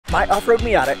My off-road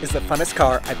Miata is the funnest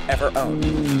car I've ever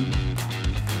owned.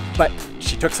 But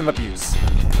she took some abuse.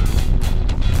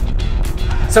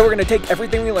 So we're gonna take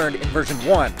everything we learned in version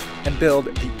 1 and build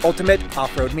the ultimate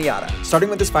off-road Miata. Starting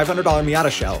with this $500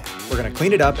 Miata shell, we're gonna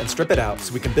clean it up and strip it out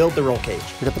so we can build the roll cage.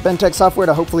 We got the Bentech software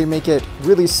to hopefully make it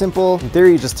really simple. In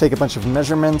theory, you just take a bunch of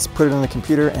measurements, put it in the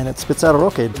computer, and it spits out a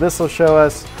roll cage. This will show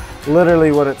us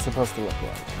literally what it's supposed to look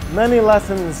like. Many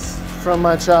lessons from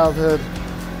my childhood,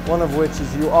 one of which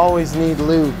is you always need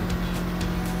lube.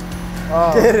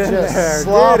 Oh, Get in there,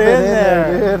 get in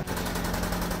there, dude.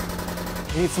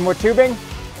 Need some more tubing?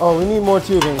 Oh, we need more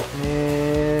tubing.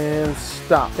 And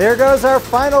stop. Here goes our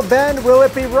final bend. Will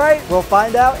it be right? We'll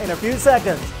find out in a few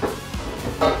seconds.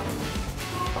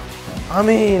 I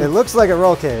mean, It looks like a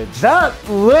roll cage. that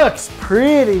looks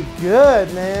pretty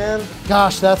good, man.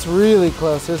 Gosh, that's really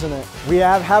close, isn't it? We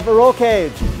have half a roll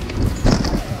cage.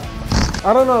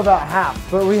 I don't know about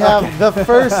half, but we have the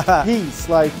first piece.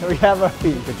 Like, We have a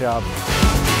feet. Good job.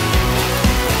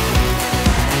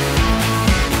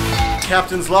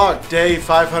 Captain's log, day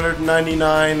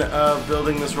 599 of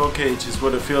building this roll cage is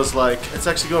what it feels like. It's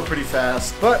actually going pretty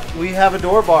fast, but we have a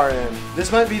door bar in. This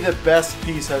might be the best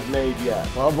piece I've made yet.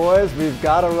 Well, boys, we've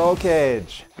got a roll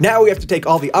cage. Now we have to take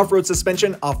all the off-road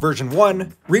suspension off version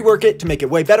 1, rework it to make it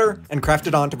way better, and craft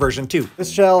it onto version 2. This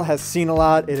shell has seen a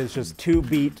lot. It is just too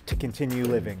beat to continue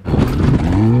living.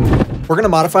 We're gonna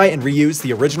modify and reuse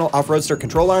the original off-roadster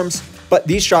control arms, but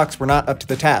these shocks were not up to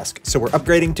the task, so we're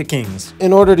upgrading to Kings.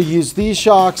 in order to use these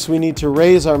shocks, we need to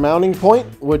raise our mounting point,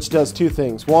 which does two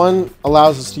things. One,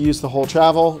 allows us to use the whole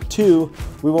travel. Two,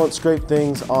 we won't scrape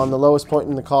things on the lowest point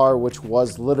in the car, which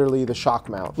was literally the shock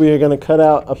mount. We are gonna cut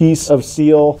out a piece of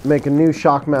steel, make a new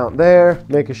shock mount there,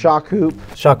 make a shock hoop.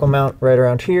 Shock will mount right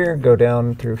around here, go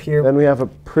down through here. Then we have a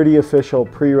pretty official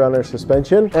pre-runner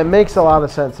suspension. It makes a lot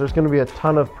of sense. There's gonna be a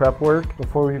ton of prep work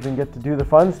before we even get to do the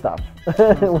fun stuff,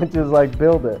 which is like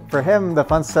build it. For him, the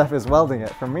fun stuff is welding it.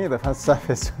 For me, the fun stuff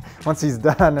is once he's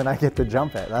done and I get to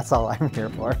jump it. That's all I'm here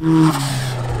for.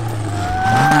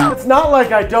 It's not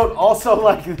like I don't also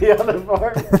like the other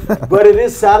part, but it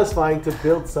is satisfying to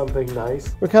build something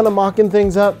nice. We're kind of mocking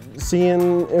things up,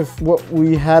 seeing if what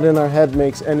we had in our head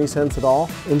makes any sense at all.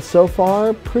 And so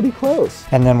far, pretty close.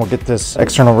 And then we'll get this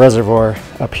external reservoir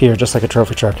up here, just like a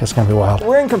trophy truck. It's gonna be wild.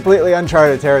 We're in completely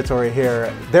uncharted territory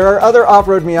here. There are other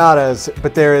off-road Miatas,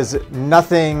 but there is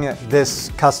nothing this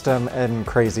custom and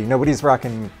crazy. Nobody's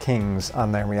rocking Kings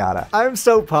on their Miata. I'm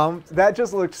so pumped. That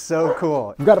just looked so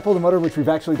cool. We've got to pull the motor, which we've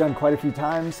actually done quite a few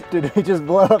times. Did we just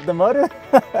blow up the motor?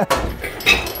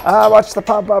 Watch the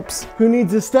pop-ups. Who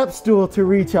needs a step stool to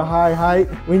reach a high height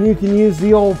when you can use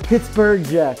the old Pittsburgh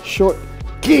jet? Short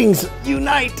Kings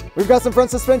unite! We've got some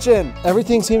front suspension.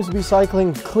 Everything seems to be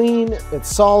cycling clean, it's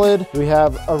solid. We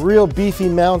have a real beefy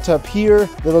mount up here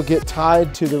that'll get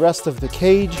tied to the rest of the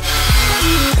cage.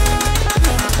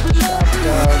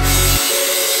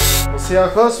 We'll see how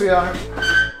close we are.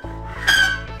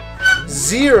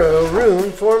 Zero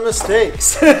room for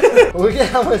mistakes. Look at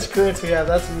how much clearance we have.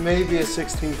 That's maybe a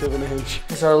 1/16 of an inch.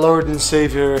 As our Lord and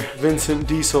Savior Vincent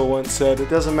Diesel once said, it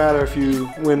doesn't matter if you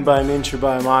win by an inch or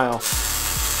by a mile.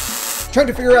 Trying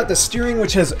to figure out the steering,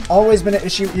 which has always been an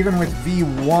issue even with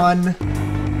V1.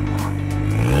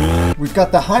 We've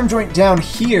got the Heim joint down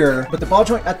here, but the ball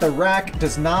joint at the rack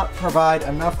does not provide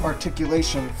enough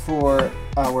articulation for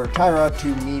our tie rod to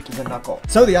meet the knuckle.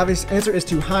 So the obvious answer is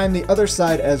to Heim the other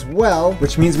side as well,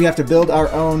 which means we have to build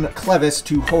our own clevis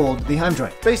to hold the Heim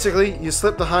joint. Basically, you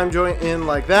slip the Heim joint in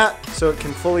like that so it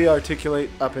can fully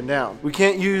articulate up and down. We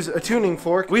can't use a tuning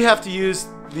fork. We have to use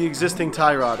the existing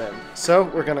tie rod end. So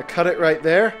we're gonna cut it right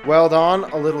there, weld on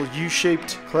a little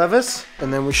U-shaped clevis,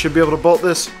 and then we should be able to bolt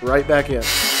this right back in.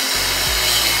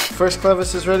 First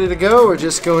clevis is ready to go. We're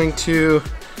just going to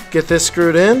get this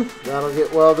screwed in. That'll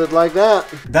get welded like that.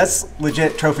 That's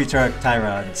legit trophy truck tie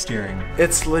rod steering.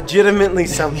 It's legitimately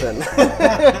something.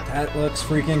 That looks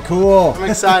freaking cool. I'm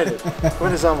excited.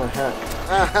 What is on my head?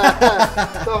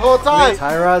 The whole time.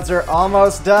 Tie rods are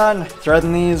almost done.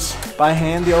 Threading these by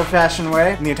hand the old-fashioned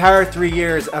way. In the entire 3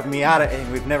 years of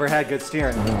Miata-ing, we've never had good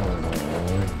steering.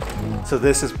 So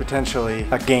this is potentially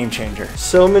a game changer.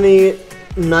 So many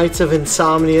nights of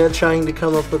insomnia trying to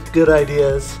come up with good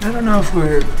ideas. I don't know if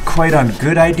we're quite on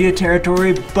good idea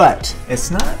territory, but it's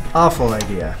not awful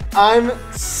idea. I'm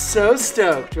so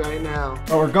stoked right now.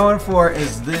 What we're going for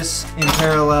is this in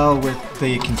parallel with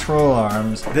the control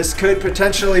arms. This could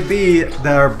potentially be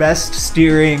our best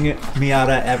steering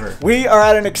Miata ever. We are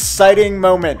at an exciting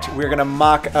moment. We're gonna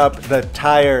mock up the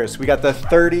tires. We got the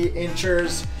 30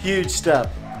 inchers. Huge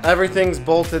step. Everything's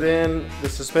bolted in, the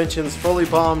suspension's fully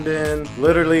bombed in.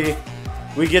 Literally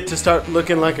We get to start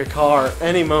looking like a car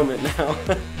any moment now.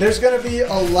 There's gonna be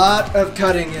a lot of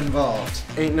cutting involved.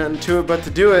 Ain't nothing to it but to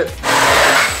do it.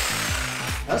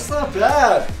 That's not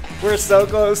bad. We're so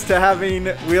close to having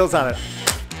wheels on it.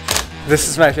 This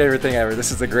is my favorite thing ever.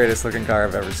 This is the greatest looking car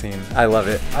I've ever seen. I love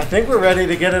it. I think we're ready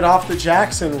to get it off the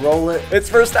jacks and roll it. It's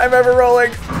first time ever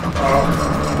rolling.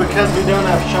 Because we don't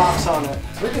have shocks on it.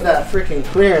 Look at that freaking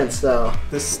clearance though.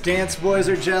 The stance boys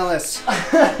are jealous.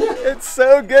 It's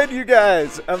so good, you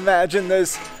guys. Imagine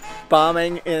this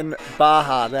bombing in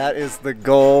Baja. That is the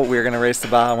goal. We're gonna race the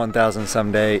Baja 1000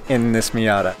 someday in this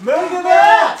Miata. Look at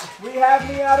that! We have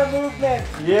Miata movement.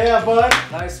 Yeah, bud.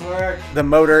 Nice work. The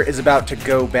motor is about to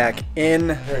go back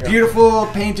in. Beautiful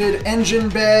painted engine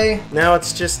bay. Now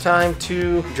it's just time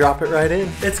to drop it right in.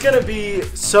 It's gonna be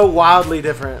so wildly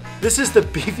different. This is the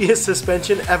beefiest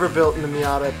suspension ever built in the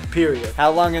Miata, period.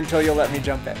 How long until you'll let me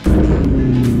jump it?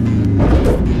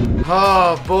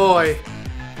 Oh boy,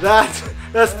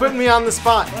 that's putting me on the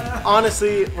spot.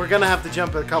 Honestly, we're gonna have to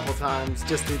jump it a couple times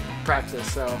just to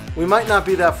practice, so we might not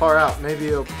be that far out, maybe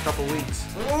a couple weeks.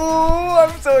 Ooh,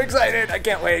 I'm so excited. I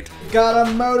can't wait. Got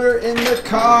a motor in the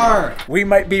car. We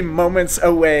might be moments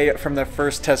away from the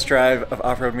first test drive of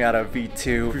Off-Road Miata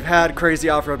V2. We've had crazy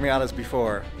off-road Miatas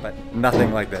before, but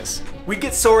nothing like this. We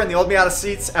get sore in the old Miata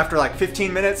seats after like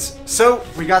 15 minutes, so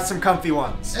we got some comfy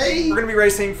ones. Hey! We're gonna be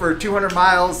racing for 200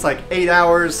 miles, like 8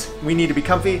 hours. We need to be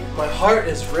comfy. My heart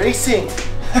is racing.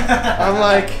 I'm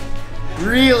like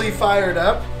really fired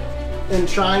up and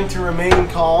trying to remain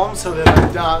calm so that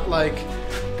I'm not like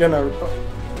gonna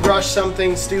rush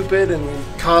something stupid and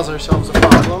cause ourselves a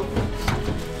problem.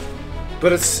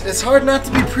 But it's hard not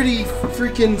to be pretty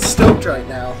freaking stoked right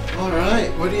now. All right,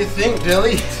 what do you think,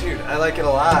 Billy? Dude, I like it a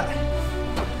lot.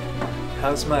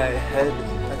 How's my head?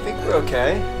 I think we're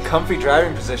okay. Comfy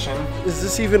driving position. Is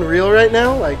this even real right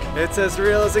now? Like, it's as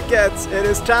real as it gets. It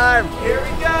is time. Here we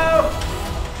go.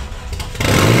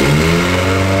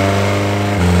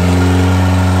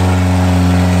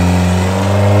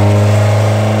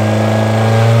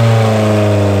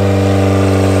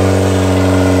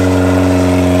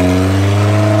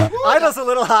 Idle's a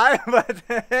little high, but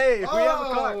hey, we have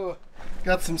a car.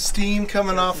 Got some steam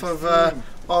coming off of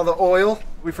all the oil.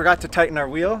 We forgot to tighten our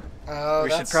wheel. Oh,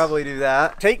 we should probably do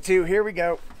that. Take two, here we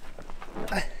go.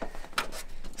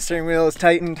 Steering wheel is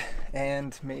tightened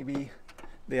and maybe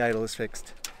the idle is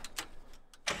fixed.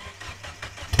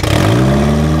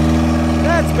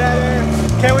 That's better.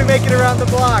 Can we make it around the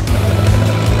block?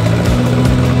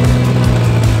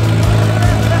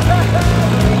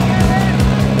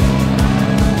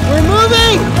 We're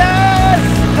moving! Yes!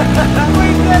 We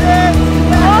did it!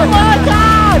 Oh my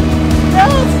God!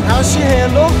 Yes! How's she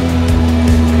handle?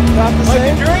 Not the same? Like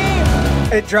a dream!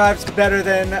 It drives better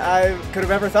than I could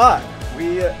have ever thought.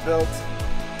 We built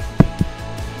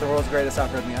the world's greatest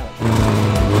off-road Miata.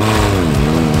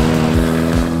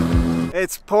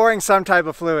 It's pouring some type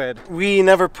of fluid. We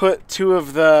never put two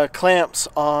of the clamps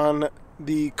on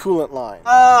the coolant line.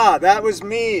 Ah, that was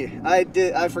me.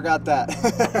 I forgot that.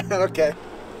 Okay.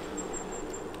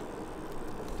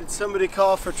 Did somebody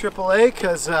call for AAA?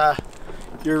 Because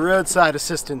your roadside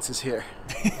assistance is here.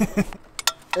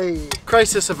 Hey,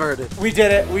 crisis averted. We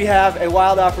did it. We have a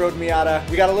wild off-road Miata.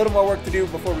 We got a little more work to do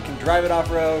before we can drive it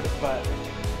off-road, but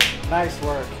nice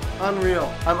work.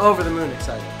 Unreal. I'm over the moon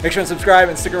excited. Make sure and subscribe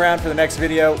and stick around for the next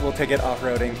video. We'll take it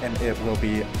off-roading and it will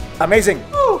be amazing.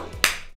 Woo.